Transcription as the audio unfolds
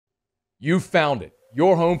You found it.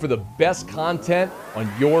 Your home for the best content on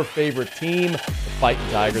your favorite team, the Fighting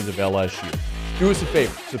Tigers of LSU. Do us a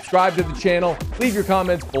favor. Subscribe to the channel. Leave your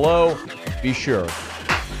comments below. Be sure to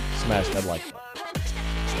smash that like button.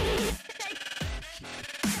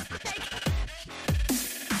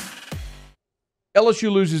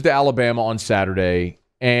 LSU loses to Alabama on Saturday,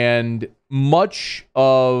 and much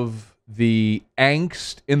of the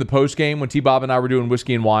angst in the postgame when T-Bob and I were doing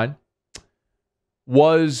whiskey and wine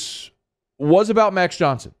was about Max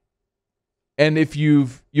Johnson. And if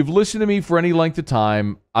you've listened to me for any length of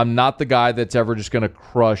time, I'm not the guy that's ever just going to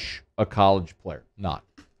crush a college player. Not.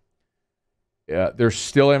 They're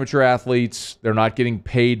still amateur athletes. They're not getting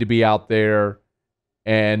paid to be out there.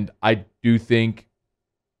 And I do think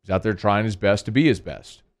he's out there trying his best to be his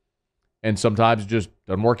best. And sometimes it just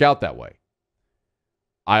doesn't work out that way.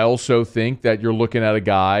 I also think that you're looking at a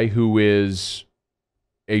guy who is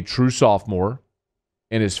a true sophomore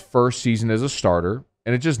in his first season as a starter,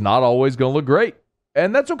 and it's just not always going to look great.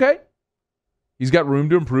 And that's okay. He's got room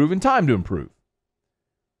to improve and time to improve.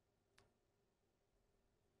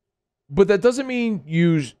 But that doesn't mean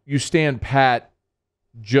you stand pat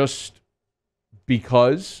just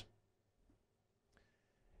because.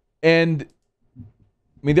 And, I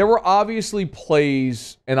mean, there were obviously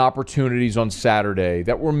plays and opportunities on Saturday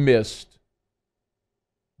that were missed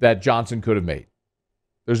that Johnson could have made.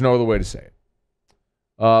 There's no other way to say it.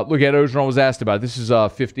 Look, Ed Orgeron was asked about it. This is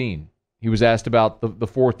 15. He was asked about the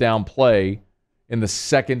fourth down play in the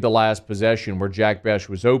second to last possession where Jack Bech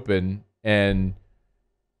was open, and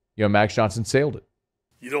Max Johnson sailed it.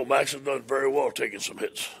 Max has done very well taking some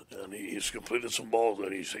hits, and he's completed some balls,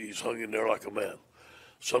 and he's hung in there like a man.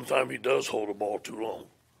 Sometimes he does hold the ball too long.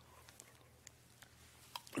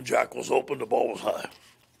 Jack was open, the ball was high.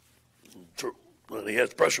 True. And he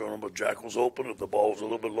has pressure on him, but Jack was open. If the ball was a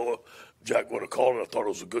little bit lower, Jack would have called it. I thought it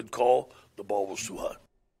was a good call. The ball was too high. I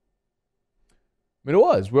mean, it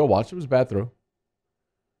was. We'll watch. It was a bad throw.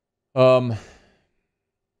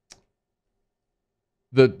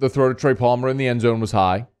 The throw to Trey Palmer in the end zone was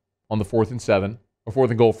high on the 4th and 7, or 4th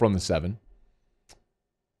and goal from the 7.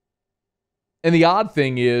 And the odd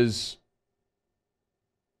thing is,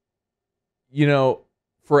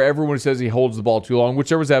 for everyone who says he holds the ball too long, which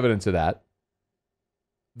there was evidence of that,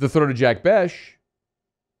 the throw to Jack Bech,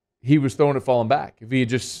 he was throwing it falling back. If he had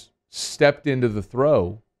just stepped into the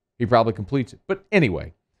throw, he probably completes it. But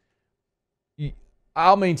anyway,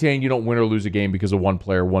 I'll maintain you don't win or lose a game because of one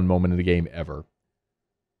player, one moment in the game ever.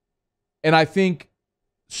 And I think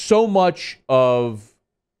so much of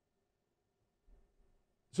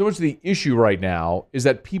the issue right now is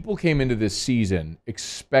that people came into this season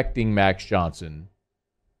expecting Max Johnson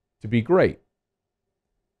to be great.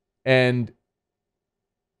 And,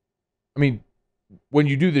 I mean, when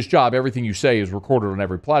you do this job, everything you say is recorded on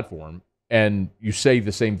every platform, and you say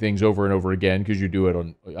the same things over and over again because I do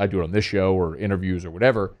it on this show or interviews or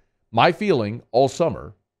whatever. My feeling all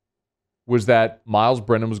summer was that Miles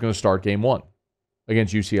Brennan was going to start game 1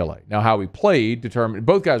 against UCLA. Now, how he played determined,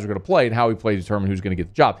 both guys were going to play, and how he played determined who's going to get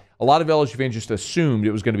the job. A lot of LSU fans just assumed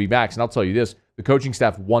it was going to be Max, and I'll tell you this, the coaching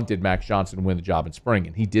staff wanted Max Johnson to win the job in spring,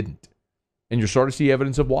 and he didn't. And you're starting to see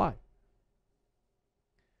evidence of why.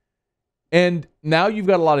 And now you've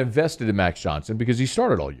got a lot invested in Max Johnson because he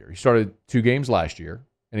started all year. He started 2 games last year,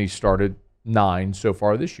 and he started 9 so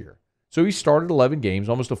far this year. So he started 11 games,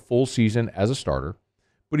 almost a full season as a starter,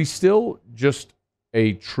 but he's still just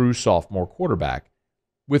a true sophomore quarterback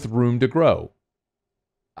with room to grow.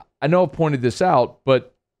 I know I've pointed this out,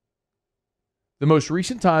 but the most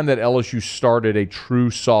recent time that LSU started a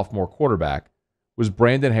true sophomore quarterback was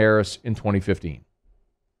Brandon Harris in 2015.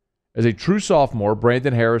 As a true sophomore,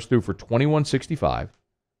 Brandon Harris threw for 2,165.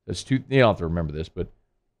 That's you don't have to remember this, but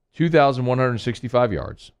 2,165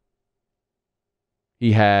 yards.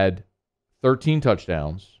 He had 13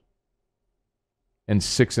 touchdowns and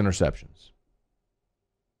 6 interceptions.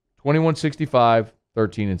 2,165,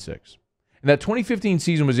 13 and 6. And that 2015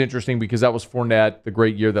 season was interesting because that was Fournette, the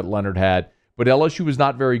great year that Leonard had. But LSU was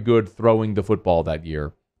not very good throwing the football that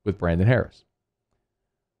year with Brandon Harris.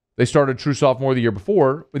 They started true sophomore the year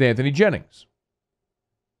before with Anthony Jennings.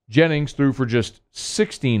 Jennings threw for just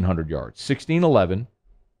 1,600 yards, 1,611.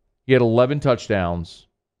 He had 11 touchdowns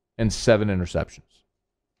and 7 interceptions.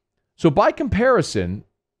 So by comparison,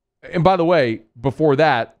 and by the way, before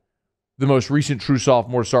that, the most recent true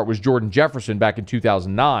sophomore start was Jordan Jefferson back in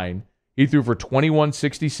 2009. He threw for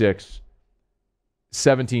 2,166,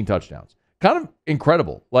 17 touchdowns. Kind of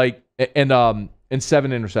incredible. And 7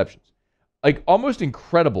 interceptions. Almost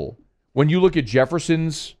incredible when you look at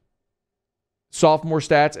Jefferson's sophomore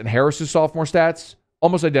stats and Harris's sophomore stats,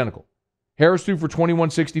 almost identical. Harris threw for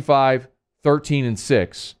 2165,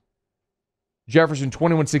 13-6. Jefferson,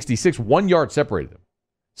 2166, 1 yard separated them.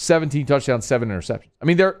 17 touchdowns, 7 interceptions. I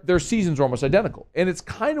mean, their seasons are almost identical. And it's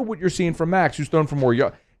kind of what you're seeing from Max, who's thrown for more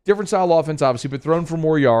yards. Different style offense, obviously, but thrown for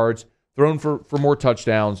more yards, thrown for more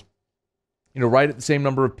touchdowns, right at the same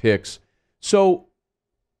number of picks. So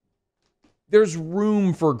there's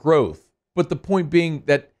room for growth. But the point being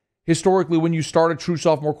that historically, when you start a true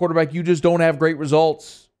sophomore quarterback, you just don't have great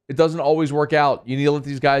results. It doesn't always work out. You need to let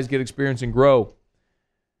these guys get experience and grow.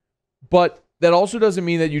 But that also doesn't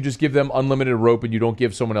mean that you just give them unlimited rope and you don't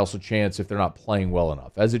give someone else a chance if they're not playing well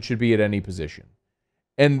enough, as it should be at any position.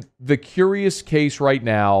 And the curious case right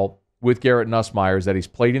now with Garret Nussmeier is that he's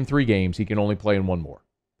played in 3 games. He can only play in 1 more.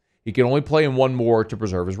 He can only play in 1 more to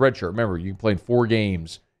preserve his red shirt. Remember, you can play in 4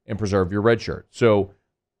 games and preserve your red shirt. So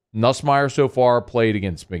Nussmeier so far played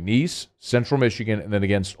against McNeese, Central Michigan, and then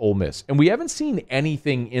against Ole Miss. And we haven't seen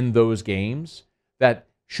anything in those games that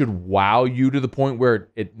should wow you to the point where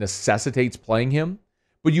it necessitates playing him.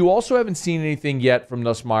 But you also haven't seen anything yet from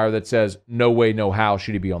Nussmeier that says, no way, no how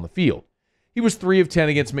should he be on the field. He was 3 of 10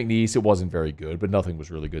 against McNeese. It wasn't very good, but nothing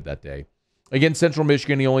was really good that day. Against Central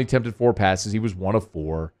Michigan, he only attempted 4 passes. He was 1 of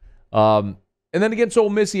 4. And then against Ole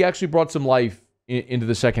Miss, he actually brought some life into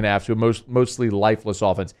the second half to a mostly lifeless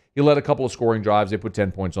offense. He led a couple of scoring drives. They put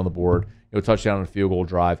 10 points on the board, touchdown and a field goal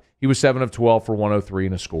drive. He was 7 of 12 for 103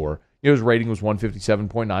 and a score. His rating was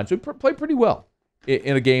 157.9, so he played pretty well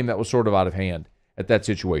in a game that was sort of out of hand at that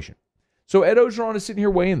situation. So Ed Orgeron is sitting here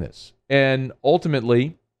weighing this, and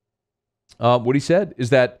ultimately, what he said is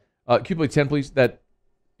that, can you play 10, please? That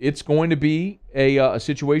it's going to be a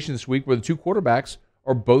situation this week where the 2 quarterbacks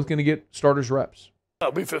are both going to get starters reps.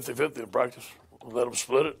 I'll be 50-50 in practice. Let them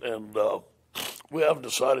split it, and we haven't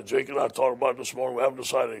decided. Jake and I talked about it this morning. We haven't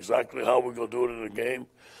decided exactly how we're going to do it in the game.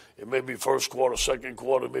 It may be first quarter, second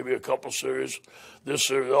quarter, maybe a couple series. This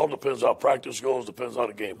series, it all depends how practice goes, depends how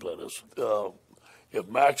the game plan is. If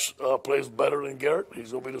Max plays better than Garrett,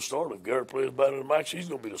 he's going to be the starter. If Garrett plays better than Max, he's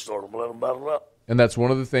going to be the starter. We'll let him battle it out. And that's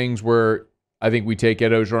one of the things where I think we take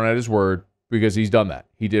Ed Orgeron at his word because he's done that.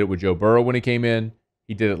 He did it with Joe Burrow when he came in.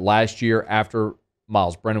 He did it last year after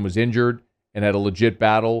Miles Brennan was injured and had a legit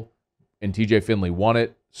battle, and T.J. Finley won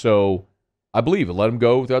it. So I believe it. Let him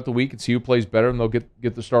go throughout the week and see who plays better, and they'll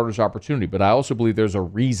get the starter's opportunity. But I also believe there's a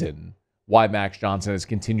reason why Max Johnson has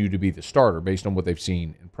continued to be the starter based on what they've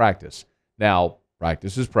seen in practice. Now,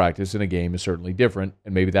 practice is practice, and a game is certainly different,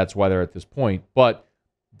 and maybe that's why they're at this point. But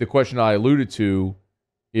the question I alluded to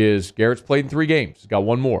is Garrett's played in 3 games. He's got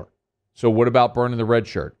 1 more. So what about burning the red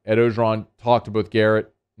shirt? Ed Orgeron talked to both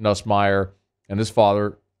Garret Nussmeier and his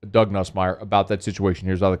father, Doug Nussmeier, about that situation.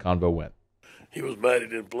 Here's how the convo went. He was mad he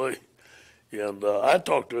didn't play. And I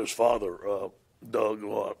talked to his father, Doug,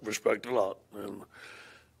 who I respect a lot. And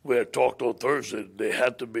we had talked on Thursday. They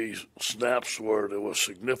had to be snaps where they were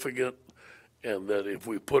significant, and that if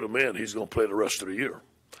we put him in, he's going to play the rest of the year.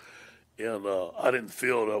 And I didn't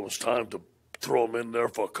feel that it was time to throw him in there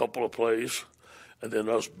for a couple of plays and then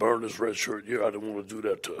us burn his red shirt year. I didn't want to do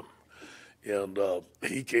that to him. And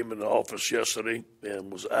he came in the office yesterday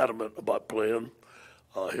and was adamant about playing.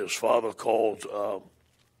 His father called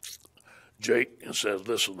Jake and said,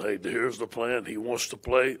 listen, hey, here's the plan. He wants to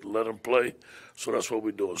play. Let him play. So that's what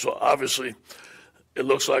we're doing. So obviously, it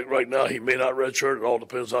looks like right now he may not redshirt. It all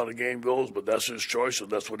depends on how the game goes, but that's his choice, and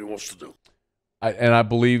that's what he wants to do. I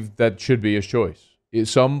believe that should be his choice.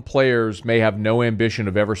 Some players may have no ambition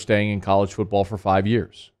of ever staying in college football for 5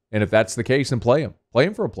 years. And if that's the case, then play him. Play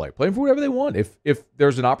him for a play. Play him for whatever they want. If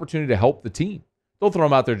there's an opportunity to help the team, don't throw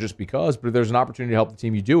him out there just because, but if there's an opportunity to help the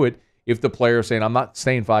team, you do it. If the player is saying, I'm not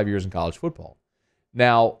staying 5 years in college football.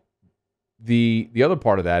 Now, the other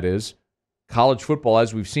part of that is college football,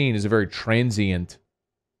 as we've seen, is a very transient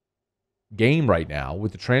game right now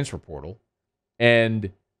with the transfer portal.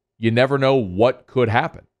 And you never know what could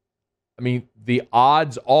happen. I mean, the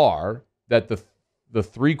odds are that the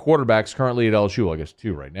 3 quarterbacks currently at LSU, I guess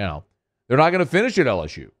 2 right now, they're not going to finish at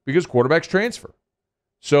LSU because quarterbacks transfer.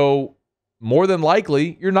 So more than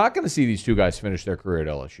likely, you're not going to see these 2 guys finish their career at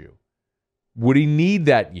LSU. Would he need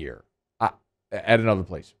that year at another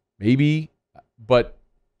place? Maybe, but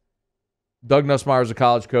Doug Nussmeier is a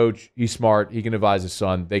college coach. He's smart. He can advise his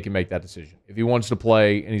son. They can make that decision. If he wants to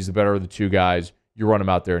play and he's the better of the 2 guys, you run him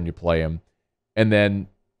out there and you play him. And then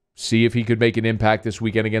see if he could make an impact this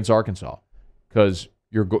weekend against Arkansas. Because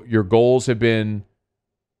your goals have been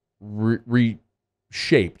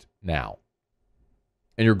reshaped now.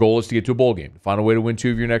 And your goal is to get to a bowl game, to find a way to win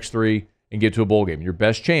 2 of your next 3 and get to a bowl game. Your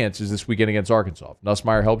best chance is this weekend against Arkansas. If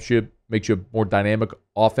Nussmeier helps you, makes you a more dynamic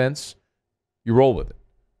offense, you roll with it.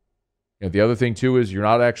 And the other thing, too, is you're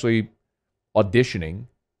not actually auditioning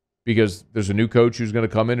because there's a new coach who's going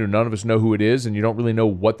to come in who none of us know who it is, and you don't really know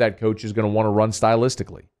what that coach is going to want to run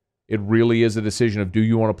stylistically. It really is a decision of, do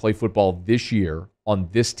you want to play football this year on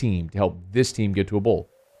this team to help this team get to a bowl?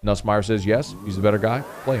 Nussmeier says yes. He's the better guy.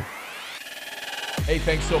 Play him. Hey,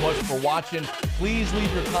 thanks so much for watching. Please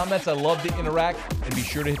leave your comments. I love to interact. And be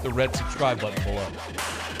sure to hit the red subscribe button below.